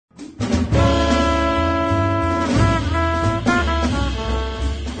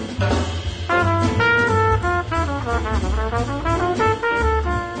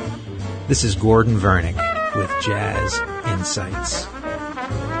This is Gordon Vernick with Jazz Insights.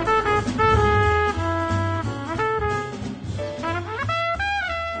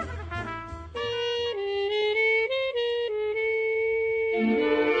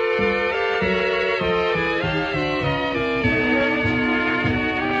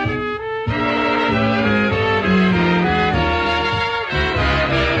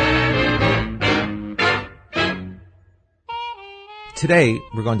 Today,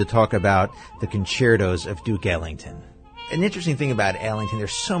 we're going to talk about the concertos of Duke Ellington. An interesting thing about Ellington,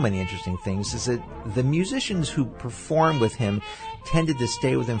 there's so many interesting things, is that the musicians who performed with him tended to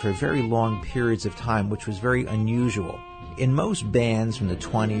stay with him for very long periods of time, which was very unusual. In most bands from the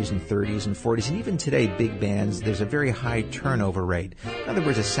 20s and 30s and 40s, and even today, big bands, there's a very high turnover rate. In other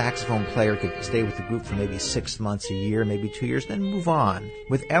words, a saxophone player could stay with the group for maybe 6 months, a year, maybe 2 years, then move on.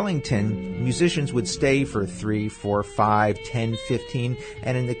 With Ellington, musicians would stay for 3, 4, 5, 10, 15,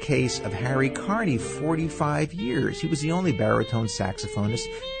 and in the case of Harry Carney, 45 years. He was the only baritone saxophonist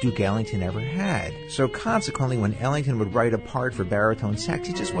Duke Ellington ever had. So consequently, when Ellington would write a part for baritone sax,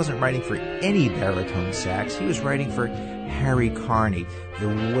 he just wasn't writing for any baritone sax. He was writing for Harry Carney. The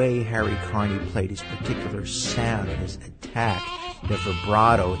way Harry Carney played, his particular sound, his attack, the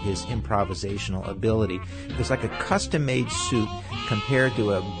vibrato, his improvisational ability. It was like a custom-made suit compared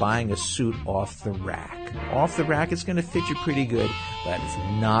to buying a suit off the rack. Off the rack, it's going to fit you pretty good, but it's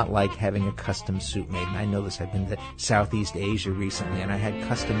not like having a custom suit made. And I know this. I've been to Southeast Asia recently, and I had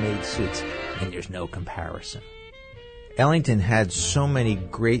custom-made suits, and there's no comparison. Ellington had so many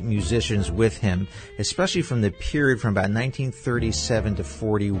great musicians with him, especially from the period from about 1937 to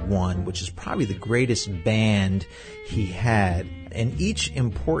 41, which is probably the greatest band he had. And each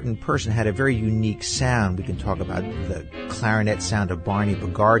important person had a very unique sound. We can talk about the clarinet sound of Barney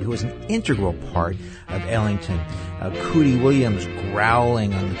Bigard, who was an integral part of Ellington. Cootie Williams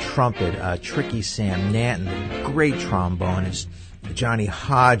growling on the trumpet. Tricky Sam Nanton, the great trombonist. Johnny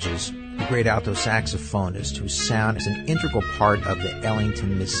Hodges, the great alto saxophonist, whose sound is an integral part of the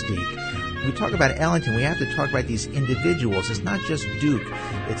Ellington mystique. When we talk about Ellington, we have to talk about these individuals. It's not just Duke.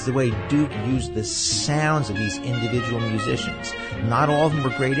 It's the way Duke used the sounds of these individual musicians. Not all of them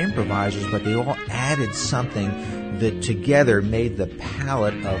were great improvisers, but they all added something that together made the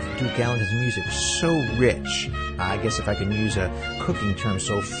palette of Duke Ellington's music so rich. I guess if I can use a cooking term,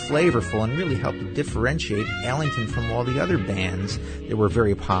 so flavorful, and really helped to differentiate Ellington from all the other bands that were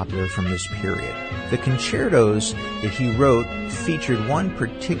very popular from this period. The concertos that he wrote featured one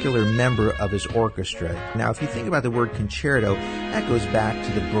particular member of his orchestra. Now, if you think about the word concerto, that goes back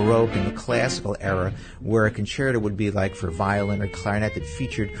to the Baroque and the classical era, where a concerto would be like for violin or clarinet that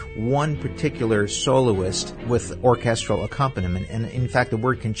featured one particular soloist with orchestral accompaniment. And in fact, the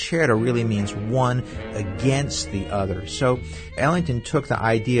word concerto really means one against the other. So Ellington took the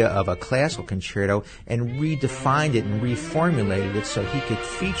idea of a classical concerto and redefined it and reformulated it so he could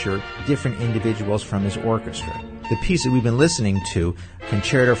feature different individuals from his orchestra. The piece that we've been listening to,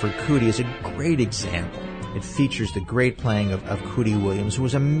 Concerto for Cootie, is a great example. It features the great playing of Cootie Williams, who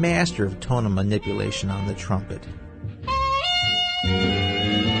was a master of tonal manipulation on the trumpet.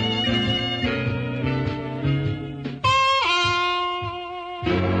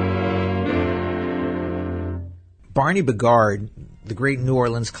 Barney Bigard, the great New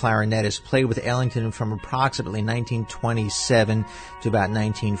Orleans clarinetist, played with Ellington from approximately 1927 to about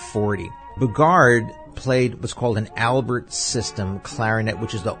 1940. Bigard played what's called an Albert system clarinet,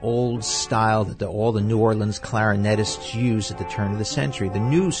 which is the old style that all the New Orleans clarinetists used at the turn of the century. The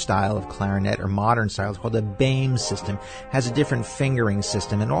new style of clarinet, or modern style, is called the Bame system, has a different fingering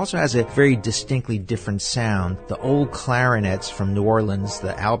system, and also has a very distinctly different sound. The old clarinets from New Orleans,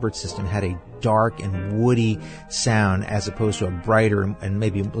 the Albert system, had a dark and woody sound as opposed to a brighter and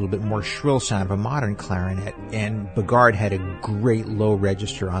maybe a little bit more shrill sound of a modern clarinet. And Bigard had a great low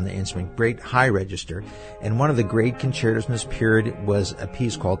register on the instrument, great high register. And one of the great concertos in this period was a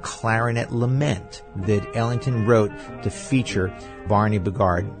piece called Clarinet Lament that Ellington wrote to feature Barney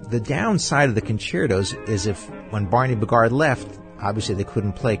Bigard. The downside of the concertos is if when Barney Bigard left, obviously they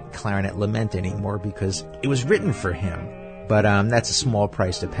couldn't play Clarinet Lament anymore because it was written for him. But that's a small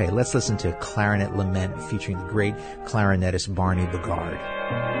price to pay. Let's listen to Clarinet Lament featuring the great clarinetist Barney Bigard.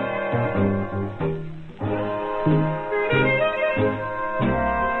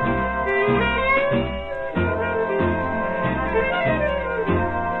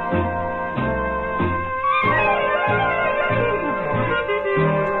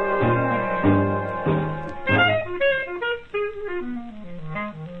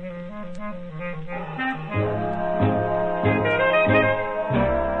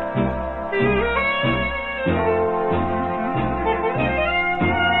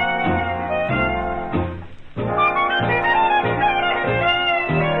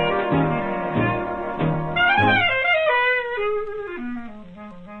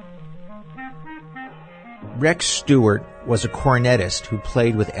 Rex Stewart was a cornetist who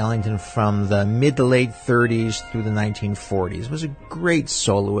played with Ellington from the mid to late 30s through the 1940s. He was a great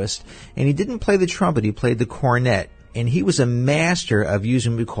soloist, and he didn't play the trumpet, he played the cornet. And he was a master of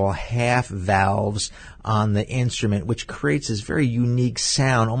using what we call half valves on the instrument, which creates this very unique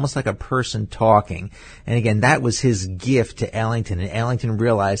sound, almost like a person talking. And again, that was his gift to Ellington, and Ellington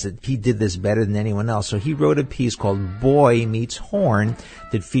realized that he did this better than anyone else. So he wrote a piece called Boy Meets Horn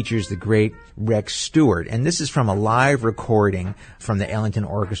that features the great Rex Stewart. And this is from a live recording from the Ellington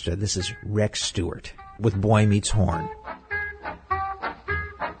Orchestra. This is Rex Stewart with Boy Meets Horn.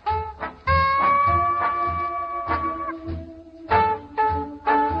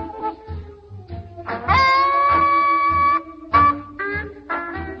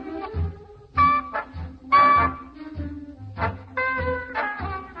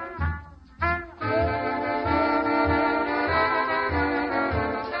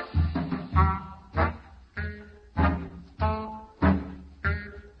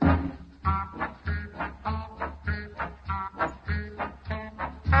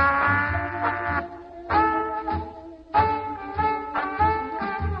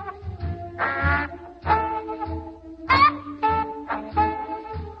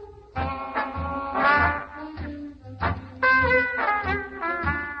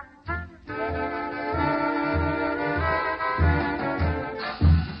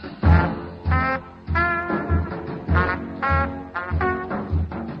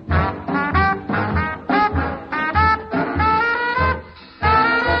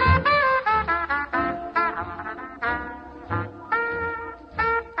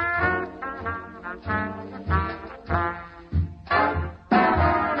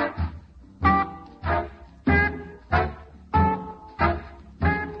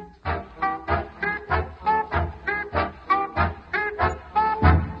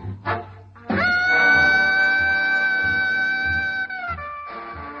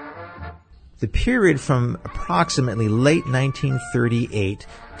 The period from approximately late 1938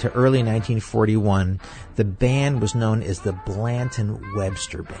 to early 1941, the band was known as the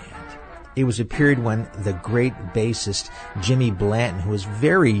Blanton-Webster Band. It was a period when the great bassist Jimmy Blanton, who was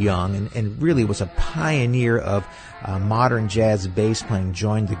very young and really was a pioneer of modern jazz bass playing,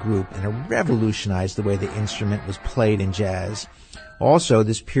 joined the group, and it revolutionized the way the instrument was played in jazz. Also,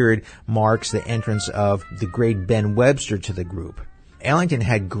 this period marks the entrance of the great Ben Webster to the group. Ellington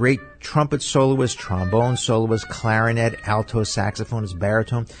had great trumpet soloists, trombone soloists, clarinet, alto saxophonist,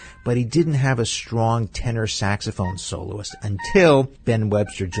 baritone, but he didn't have a strong tenor saxophone soloist until Ben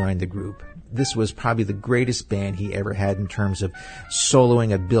Webster joined the group. This was probably the greatest band he ever had in terms of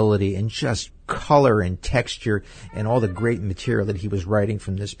soloing ability and just color and texture and all the great material that he was writing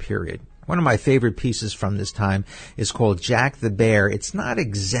from this period. One of my favorite pieces from this time is called Jack the Bear. It's not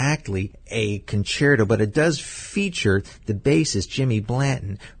exactly a concerto, but it does feature the bassist Jimmy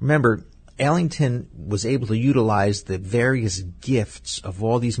Blanton. Remember, Ellington was able to utilize the various gifts of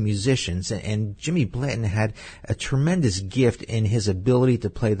all these musicians, and Jimmy Blanton had a tremendous gift in his ability to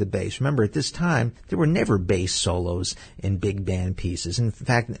play the bass. Remember, at this time, there were never bass solos in big band pieces. In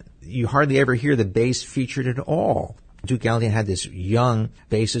fact, you hardly ever hear the bass featured at all. Duke Ellington had this young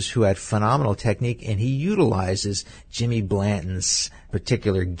bassist who had phenomenal technique, and he utilizes Jimmy Blanton's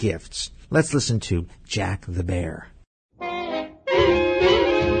particular gifts. Let's listen to Jack the Bear.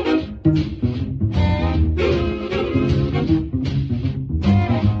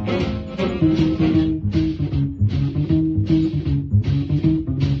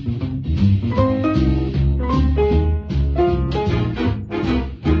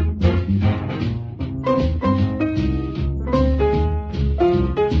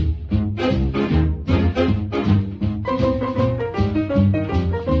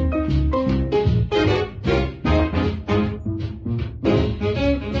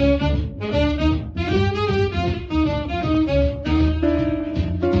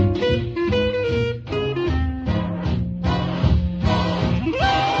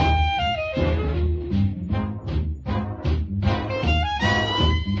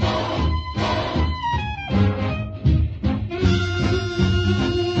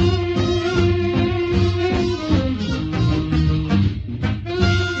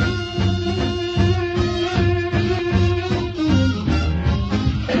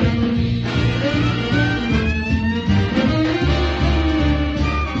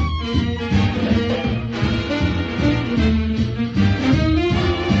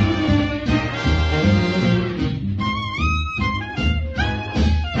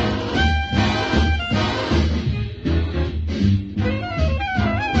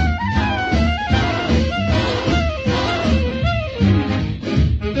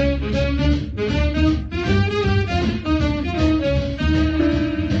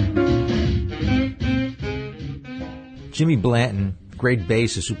 Blanton, great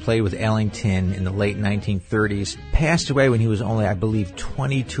bassist who played with Ellington in the late 1930s, passed away when he was only, I believe,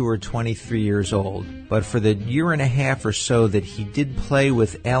 22 or 23 years old. But for the year and a half or so that he did play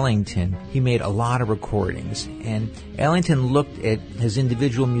with Ellington, he made a lot of recordings. And Ellington looked at his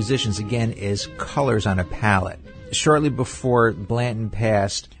individual musicians again as colors on a palette. Shortly before Blanton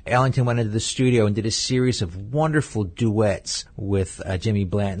passed, Ellington went into the studio and did a series of wonderful duets with Jimmy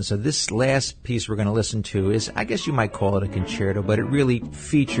Blanton. So this last piece we're going to listen to is, I guess you might call it a concerto, but it really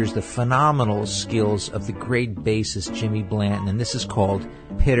features the phenomenal skills of the great bassist Jimmy Blanton, and this is called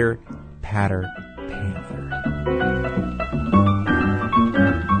Pitter Patter Panthers.